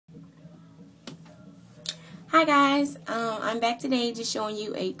Hi guys, I'm back today just showing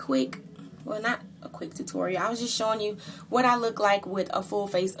you a quick, well not a quick tutorial, I was just showing you what I look like with a full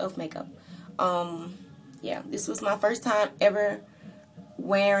face of makeup. Yeah, this was my first time ever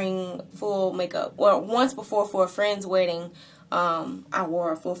wearing full makeup. Well, once before for a friend's wedding, I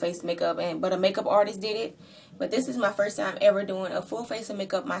wore a full face makeup, but a makeup artist did it. But this is my first time ever doing a full face of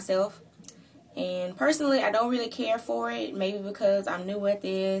makeup myself. And personally, I don't really care for it, maybe because I'm new at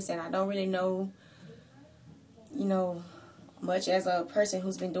this and I don't really know, you know, much as a person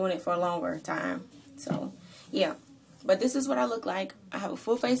who's been doing it for a longer time. So, yeah. But this is what I look like. I have a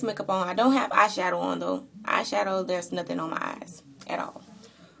full face makeup on. I don't have eyeshadow on, though. Eyeshadow, there's nothing on my eyes at all.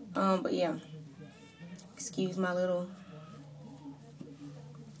 But, yeah. Excuse my little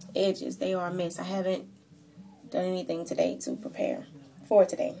edges. They are a mess. I haven't done anything today to prepare for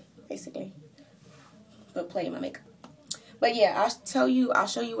today, basically. But play my makeup. But, yeah, I'll show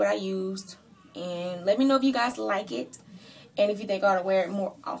you what I used. And let me know if you guys like it. And if you think I ought to wear it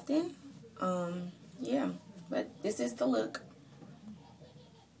more often. Yeah. But this is the look.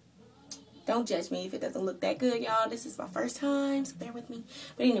 Don't judge me if it doesn't look that good, y'all. This is my first time, so bear with me.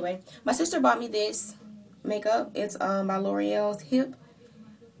 But anyway, my sister bought me this makeup. It's by L'Oreal's Hip.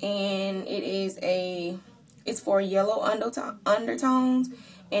 And it's for yellow undertones.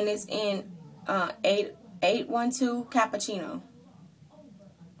 And it's in 812 Cappuccino.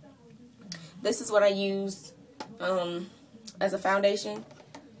 This is what I used as a foundation.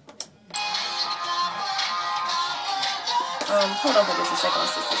 Hold on for just a second,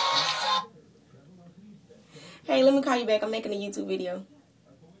 sister. Hey, let me call you back. I'm making a YouTube video.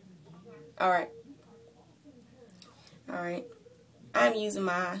 Alright. I'm using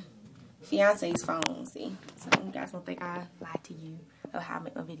my fiance's phone, see? So you guys won't think I lied to you of how I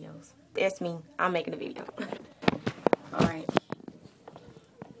make my videos. That's me. I'm making a video. Alright.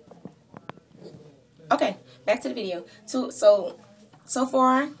 Okay, back to the video. So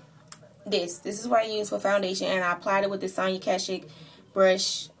far, this is what I use for foundation, and I applied it with this Sonia Kashuk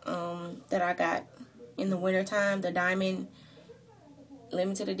brush that I got in the winter time, the Diamond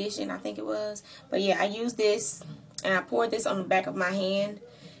limited edition, I think it was. But yeah, I used this, and I poured this on the back of my hand,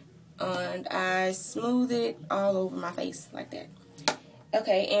 and I smoothed it all over my face like that.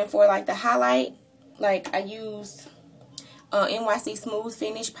 Okay, and for like the highlight, like I used NYC Smooth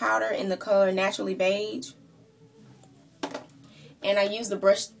Finish powder in the color Naturally Beige. And I used the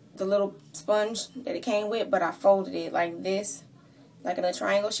brush, the little sponge that it came with, but I folded it like this, like in a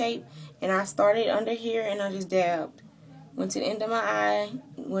triangle shape. And I started under here and I just dabbed. Went to the end of my eye,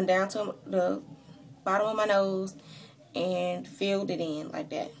 went down to the bottom of my nose, and filled it in like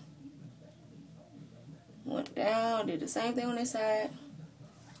that. Went down, did the same thing on this side,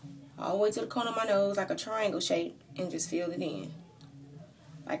 all the way to the corner of my nose, like a triangle shape, and just filled it in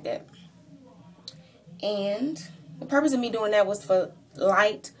like that. And the purpose of me doing that was for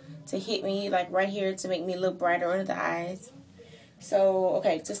light to hit me like right here to make me look brighter under the eyes. So,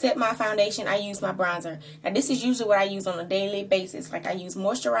 okay, to set my foundation, I use my bronzer. Now, this is usually what I use on a daily basis. Like, I use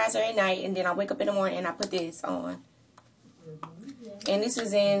moisturizer at night, and then I wake up in the morning and I put this on. And this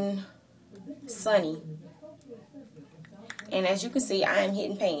is in Sunny. And as you can see, I am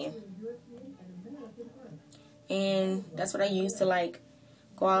hitting pan. And that's what I use to, like,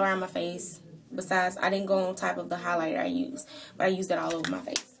 go all around my face. Besides, I didn't go on top of the highlighter I used, but I used it all over my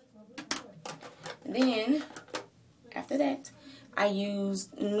face. And then, after that, I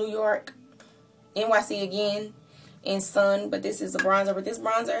used New York NYC again in Sun, but this is a bronzer. But this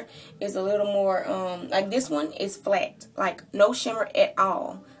bronzer is a little more, like this one is flat, like no shimmer at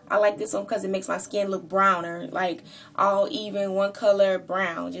all. I like this one because it makes my skin look browner, like all even, one color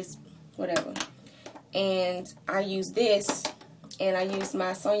brown, just whatever. And I use this, and I use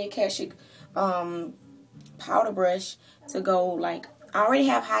my Sonia Kashuk powder brush to go, like, I already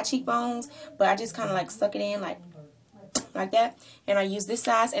have high cheekbones, but I just kind of like suck it in like that. And I use this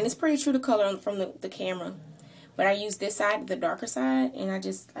side, and it's pretty true to color from the camera, but I use this side, the darker side, and I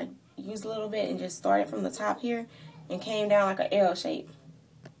just like use a little bit and just started from the top here and came down like an L shape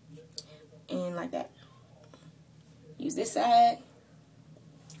and like that. Use this side,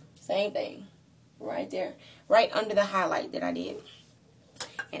 same thing right there, right under the highlight that I did.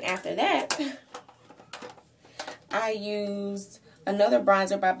 And after that, I used another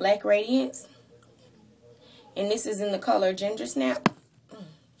bronzer by Black Radiance. And this is in the color Ginger Snap.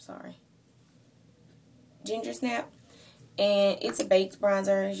 Ginger Snap. And it's a baked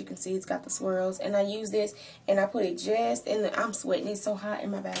bronzer. As you can see, it's got the swirls. And I use this, and I put it just in the... I'm sweating. It's so hot in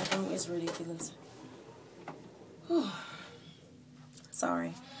my bathroom. It's ridiculous. Whew.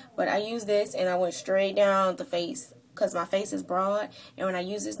 Sorry. But I use this, and I went straight down the face, because my face is broad, and when I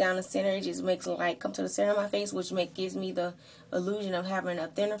use this down the center, it just makes it like come to the center of my face, which gives me the illusion of having a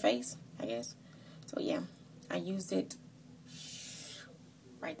thinner face, I guess. So yeah, I used it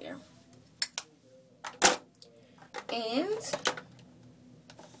right there. And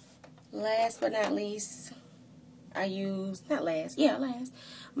last but not least, I use, last,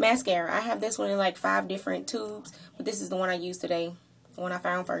 mascara. I have this one in like 5 different tubes, but this is the one I used today, the one I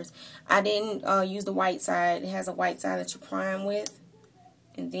found first. I didn't use the white side. It has a white side that you prime with,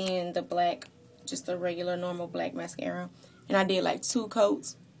 and then the black, just the regular normal black mascara. And I did like 2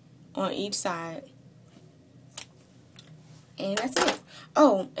 coats on each side. And that's it.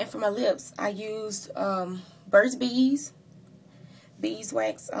 Oh, and for my lips, I used Burt's Beeswax,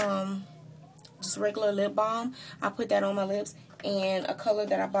 just regular lip balm. I put that on my lips, and a color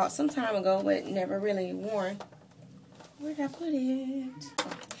that I bought some time ago but never really worn. Where did I put it?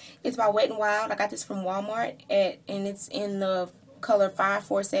 It's by Wet n Wild. I got this from Walmart, and it's in the color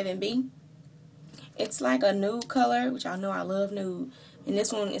 547B. It's like a nude color, which y'all know I love nude. And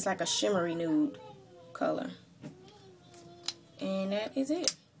this one is like a shimmery nude color. And that is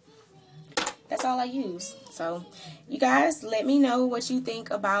it. That's all I use. So you guys, let me know what you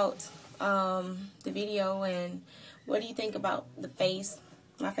think about the video, and what do you think about the face,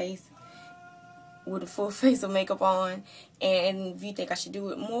 my face with a full face of makeup on, and if you think I should do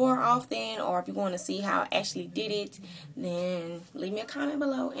it more often, or if you want to see how I actually did it, then leave me a comment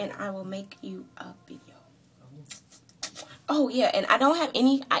below and I will make you a video. Oh yeah, and I don't have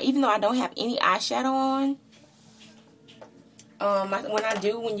any, even though I don't have any eyeshadow on,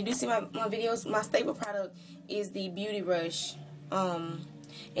 when you do see my videos, my staple product is the Beauty Rush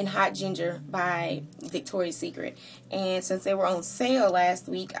in Hot Ginger by Victoria's Secret. And since they were on sale last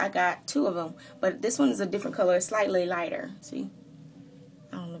week, I got 2 of them. But this one is a different color. It's slightly lighter. See?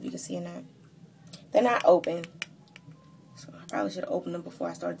 I don't know if you can see or not. They're not open. So I probably should have opened them before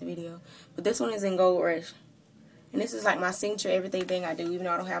I started the video. But this one is in Gold Rush. And this is like my signature everything thing I do, even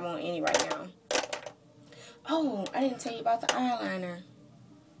though I don't have on any right now. Oh, I didn't tell you about the eyeliner.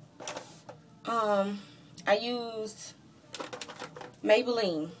 I used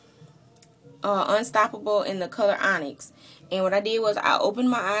Maybelline Unstoppable in the color Onyx. And what I did was I opened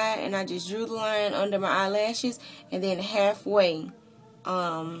my eye and I just drew the line under my eyelashes, and then halfway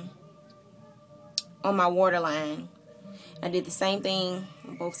on my waterline. I did the same thing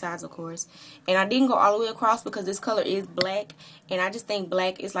on both sides, of course. And I didn't go all the way across because this color is black. And I just think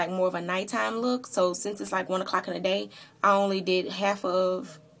black is like more of a nighttime look. So since it's like 1 o'clock in the day, I only did half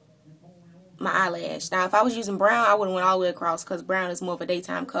of my eyelash. Now, if I was using brown, I would have went all the way across because brown is more of a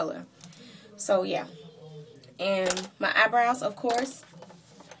daytime color. So, yeah. And my eyebrows, of course,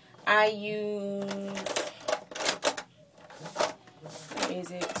 I use... Where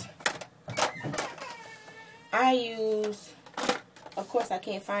is it? I use, of course I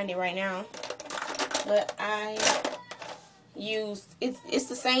can't find it right now, but I use, it's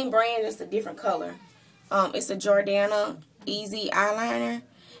the same brand, it's a different color. It's a Jordana Easy Eyeliner,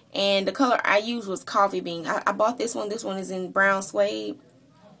 and the color I used was Coffee Bean. I bought this one is in brown suede,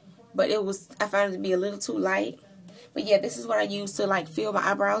 but I found it to be a little too light. But yeah, this is what I use to like fill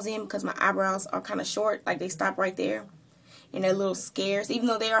my eyebrows in, because my eyebrows are kind of short, like they stop right there. And they're a little scarce. Even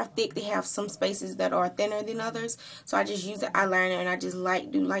though they are thick, they have some spaces that are thinner than others. So I just use the eyeliner and I just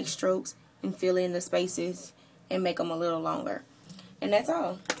do light strokes and fill in the spaces and make them a little longer. And that's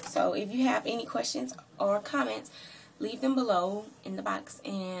all. So if you have any questions or comments, leave them below in the box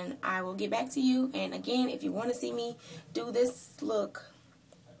and I will get back to you. And again, if you want to see me do this look,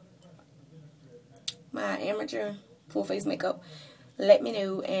 my amateur full face makeup, let me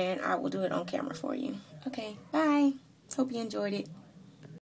know and I will do it on camera for you. Okay, bye. Hope you enjoyed it.